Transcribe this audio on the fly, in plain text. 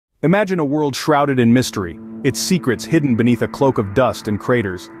Imagine a world shrouded in mystery, its secrets hidden beneath a cloak of dust and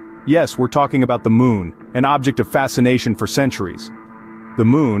craters. Yes, we're talking about the moon, an object of fascination for centuries. The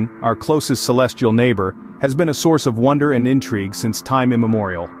moon, our closest celestial neighbor, has been a source of wonder and intrigue since time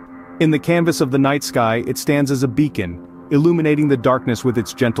immemorial. In the canvas of the night sky, it stands as a beacon, illuminating the darkness with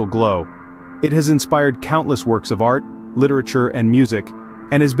its gentle glow. It has inspired countless works of art, literature, and music,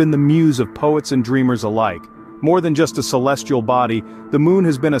 and has been the muse of poets and dreamers alike. More than just a celestial body, the moon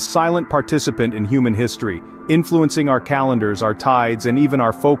has been a silent participant in human history, influencing our calendars, our tides, and even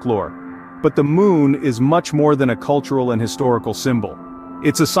our folklore. But the moon is much more than a cultural and historical symbol.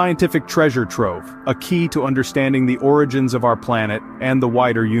 It's a scientific treasure trove, a key to understanding the origins of our planet and the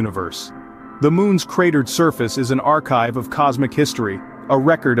wider universe. The moon's cratered surface is an archive of cosmic history, a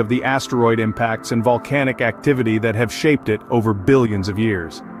record of the asteroid impacts and volcanic activity that have shaped it over billions of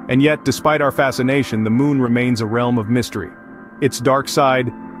years. And yet, despite our fascination, the moon remains a realm of mystery. Its dark side,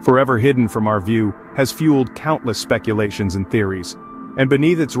 forever hidden from our view, has fueled countless speculations and theories. And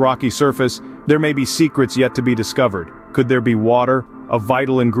beneath its rocky surface, there may be secrets yet to be discovered. Could there be water, a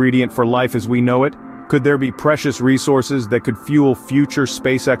vital ingredient for life as we know it? Could there be precious resources that could fuel future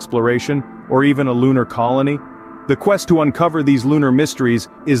space exploration, or even a lunar colony? The quest to uncover these lunar mysteries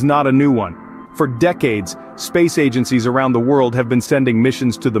is not a new one. For decades, space agencies around the world have been sending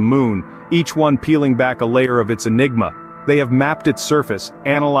missions to the moon, each one peeling back a layer of its enigma. They have mapped its surface,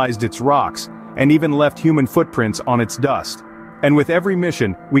 analyzed its rocks, and even left human footprints on its dust. And with every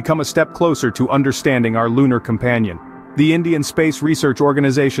mission, we come a step closer to understanding our lunar companion. The Indian Space Research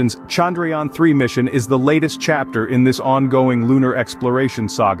Organization's Chandrayaan-3 mission is the latest chapter in this ongoing lunar exploration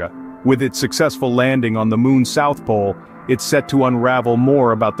saga. With its successful landing on the moon's south pole, it's set to unravel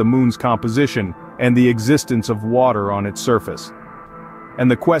more about the moon's composition and the existence of water on its surface. And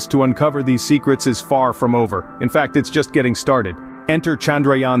the quest to uncover these secrets is far from over. In fact, it's just getting started. Enter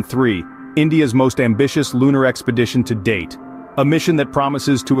Chandrayaan-3, India's most ambitious lunar expedition to date. A mission that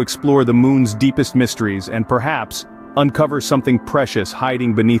promises to explore the moon's deepest mysteries and perhaps uncover something precious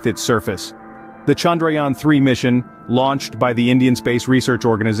hiding beneath its surface. The Chandrayaan-3 mission, launched by the Indian Space Research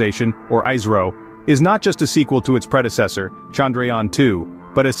Organization, or ISRO, is not just a sequel to its predecessor,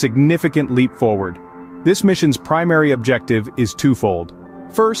 Chandrayaan-2, but a significant leap forward. This mission's primary objective is twofold.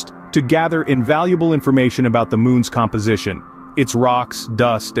 First, to gather invaluable information about the moon's composition, its rocks,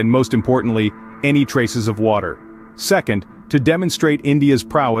 dust, and most importantly, any traces of water. Second, to demonstrate India's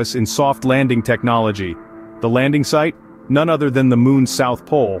prowess in soft landing technology. The landing site? None other than the moon's south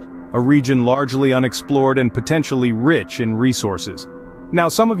pole, a region largely unexplored and potentially rich in resources. Now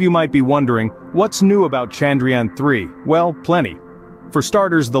some of you might be wondering, what's new about Chandrayaan-3? Well, plenty. For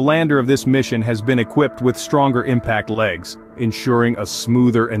starters, the lander of this mission has been equipped with stronger impact legs, ensuring a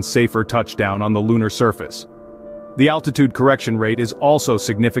smoother and safer touchdown on the lunar surface. The altitude correction rate is also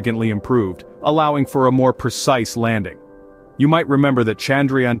significantly improved, allowing for a more precise landing. You might remember that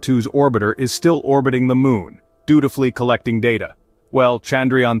Chandrayaan-2's orbiter is still orbiting the moon, dutifully collecting data. Well,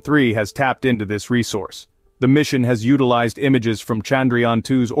 Chandrayaan-3 has tapped into this resource. The mission has utilized images from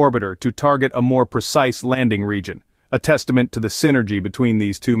Chandrayaan-2's orbiter to target a more precise landing region, a testament to the synergy between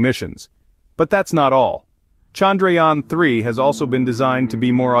these two missions. But that's not all. Chandrayaan-3 has also been designed to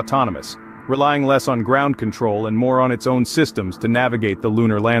be more autonomous, relying less on ground control and more on its own systems to navigate the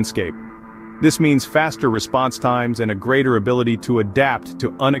lunar landscape. This means faster response times and a greater ability to adapt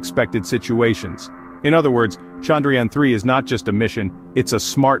to unexpected situations. In other words, Chandrayaan-3 is not just a mission, it's a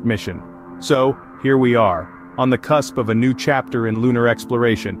smart mission. So, here we are, on the cusp of a new chapter in lunar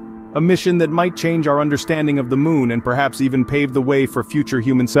exploration, a mission that might change our understanding of the moon and perhaps even pave the way for future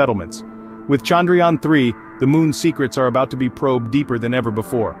human settlements. With Chandrayaan-3, the moon's secrets are about to be probed deeper than ever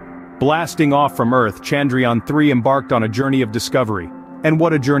before. Blasting off from Earth, Chandrayaan-3 embarked on a journey of discovery. And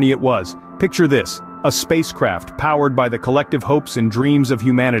what a journey it was. Picture this, a spacecraft powered by the collective hopes and dreams of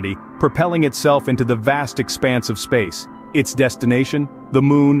humanity, propelling itself into the vast expanse of space. Its destination? The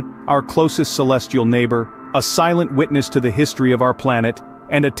moon, our closest celestial neighbor, a silent witness to the history of our planet,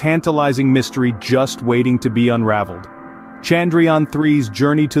 and a tantalizing mystery just waiting to be unraveled. Chandrayaan-3's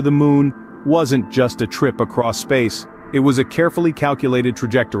journey to the moon wasn't just a trip across space. It was a carefully calculated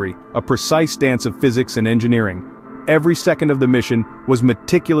trajectory, a precise dance of physics and engineering. Every second of the mission was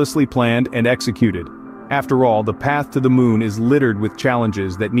meticulously planned and executed. After all, the path to the moon is littered with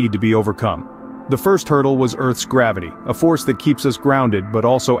challenges that need to be overcome. The first hurdle was Earth's gravity, a force that keeps us grounded but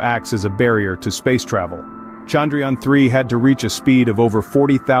also acts as a barrier to space travel. Chandrayaan-3 had to reach a speed of over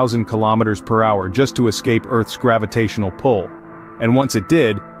 40,000 kilometers per hour just to escape Earth's gravitational pull. And once it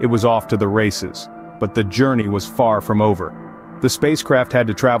did, it was off to the races. But the journey was far from over. The spacecraft had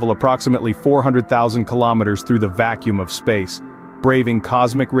to travel approximately 400,000 kilometers through the vacuum of space. braving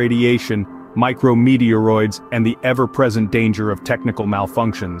cosmic radiation, micrometeoroids, and the ever-present danger of technical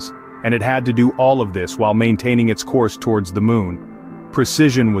malfunctions. And it had to do all of this while maintaining its course towards the moon.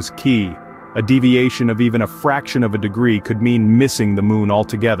 Precision was key. A deviation of even a fraction of a degree could mean missing the moon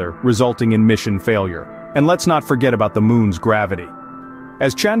altogether, resulting in mission failure. And let's not forget about the moon's gravity.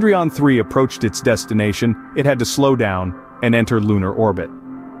 As Chandrayaan-3 approached its destination, it had to slow down and enter lunar orbit.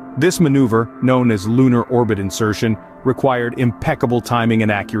 This maneuver, known as lunar orbit insertion, required impeccable timing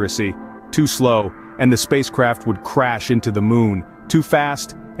and accuracy. Too slow, and the spacecraft would crash into the moon. Too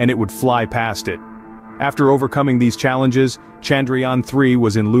fast, and it would fly past it. After overcoming these challenges, Chandrayaan-3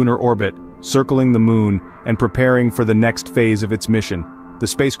 was in lunar orbit, circling the moon, and preparing for the next phase of its mission. The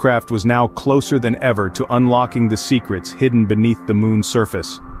spacecraft was now closer than ever to unlocking the secrets hidden beneath the moon's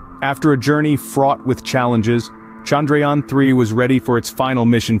surface. After a journey fraught with challenges, Chandrayaan-3 was ready for its final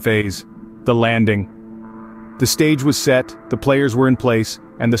mission phase, the landing. The stage was set, the players were in place,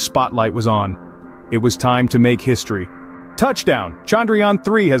 and the spotlight was on. It was time to make history. Touchdown!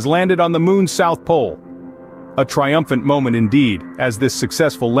 Chandrayaan-3 has landed on the moon's south pole. A triumphant moment indeed, as this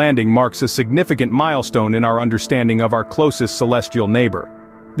successful landing marks a significant milestone in our understanding of our closest celestial neighbor.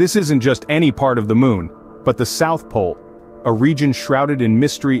 This isn't just any part of the moon, but the South Pole, a region shrouded in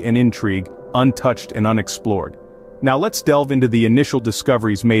mystery and intrigue, untouched and unexplored. Now let's delve into the initial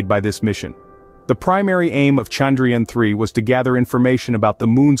discoveries made by this mission. The primary aim of Chandrayaan-3 was to gather information about the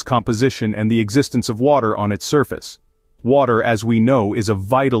moon's composition and the existence of water on its surface. Water, as we know, is a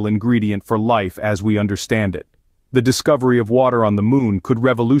vital ingredient for life as we understand it. The discovery of water on the moon could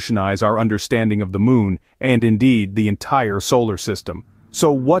revolutionize our understanding of the moon, and indeed, the entire solar system.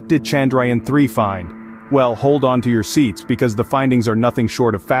 So what did Chandrayaan-3 find? Well, hold on to your seats because the findings are nothing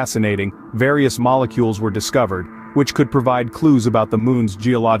short of fascinating. Various molecules were discovered, which could provide clues about the moon's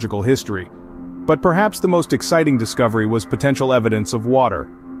geological history. But perhaps the most exciting discovery was potential evidence of water.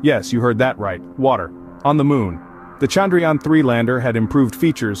 Yes, you heard that right, water. On the moon. The Chandrayaan-3 lander had improved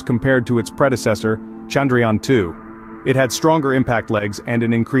features compared to its predecessor, Chandrayaan-2. It had stronger impact legs and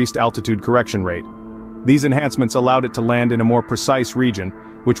an increased altitude correction rate. These enhancements allowed it to land in a more precise region,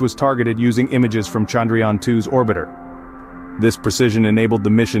 which was targeted using images from Chandrayaan-2's orbiter. This precision enabled the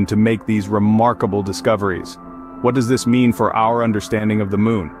mission to make these remarkable discoveries. What does this mean for our understanding of the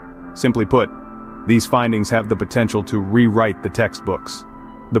moon? Simply put, these findings have the potential to rewrite the textbooks.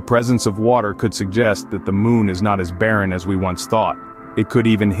 The presence of water could suggest that the moon is not as barren as we once thought. It could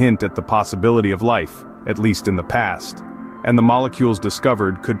even hint at the possibility of life, at least in the past. And the molecules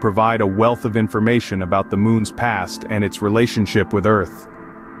discovered could provide a wealth of information about the moon's past and its relationship with Earth.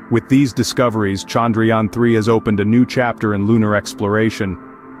 With these discoveries, Chandrayaan-3 has opened a new chapter in lunar exploration.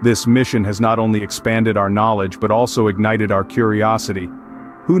 This mission has not only expanded our knowledge but also ignited our curiosity.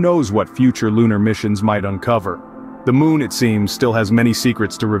 Who knows what future lunar missions might uncover? The moon, it seems, still has many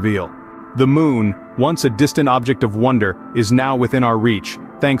secrets to reveal. The moon, once a distant object of wonder, is now within our reach,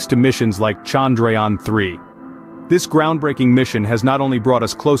 thanks to missions like Chandrayaan-3. This groundbreaking mission has not only brought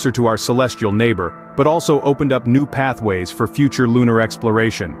us closer to our celestial neighbor, but also opened up new pathways for future lunar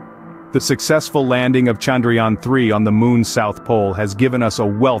exploration. The successful landing of Chandrayaan-3 on the moon's south pole has given us a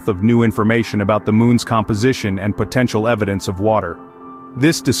wealth of new information about the moon's composition and potential evidence of water.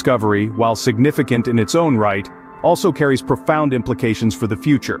 This discovery, while significant in its own right, also carries profound implications for the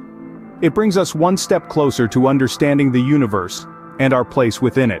future. It brings us one step closer to understanding the universe and our place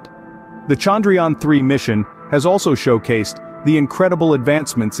within it. The Chandrayaan-3 mission has also showcased the incredible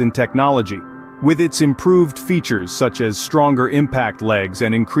advancements in technology. With its improved features such as stronger impact legs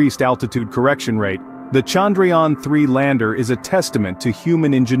and increased altitude correction rate, the Chandrayaan-3 lander is a testament to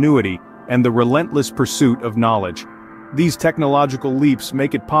human ingenuity and the relentless pursuit of knowledge. These technological leaps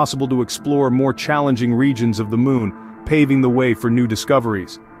make it possible to explore more challenging regions of the moon, paving the way for new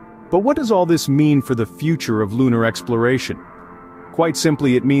discoveries. But what does all this mean for the future of lunar exploration? Quite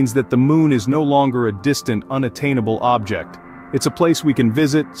simply, it means that the moon is no longer a distant, unattainable object. It's a place we can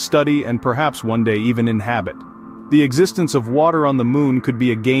visit, study, and perhaps one day even inhabit. The existence of water on the moon could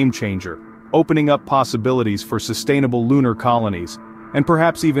be a game changer, opening up possibilities for sustainable lunar colonies, and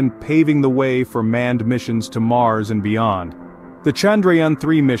perhaps even paving the way for manned missions to Mars and beyond. The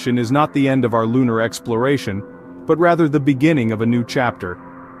Chandrayaan-3 mission is not the end of our lunar exploration, but rather the beginning of a new chapter.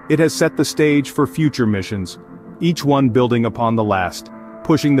 It has set the stage for future missions, each one building upon the last,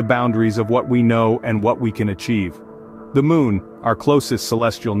 pushing the boundaries of what we know and what we can achieve. The moon, our closest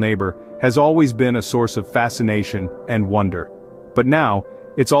celestial neighbor, has always been a source of fascination and wonder. But now,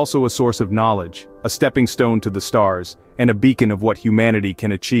 it's also a source of knowledge, a stepping stone to the stars, and a beacon of what humanity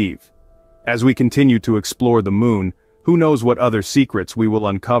can achieve. As we continue to explore the moon, who knows what other secrets we will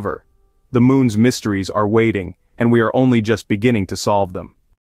uncover? The moon's mysteries are waiting, and we are only just beginning to solve them.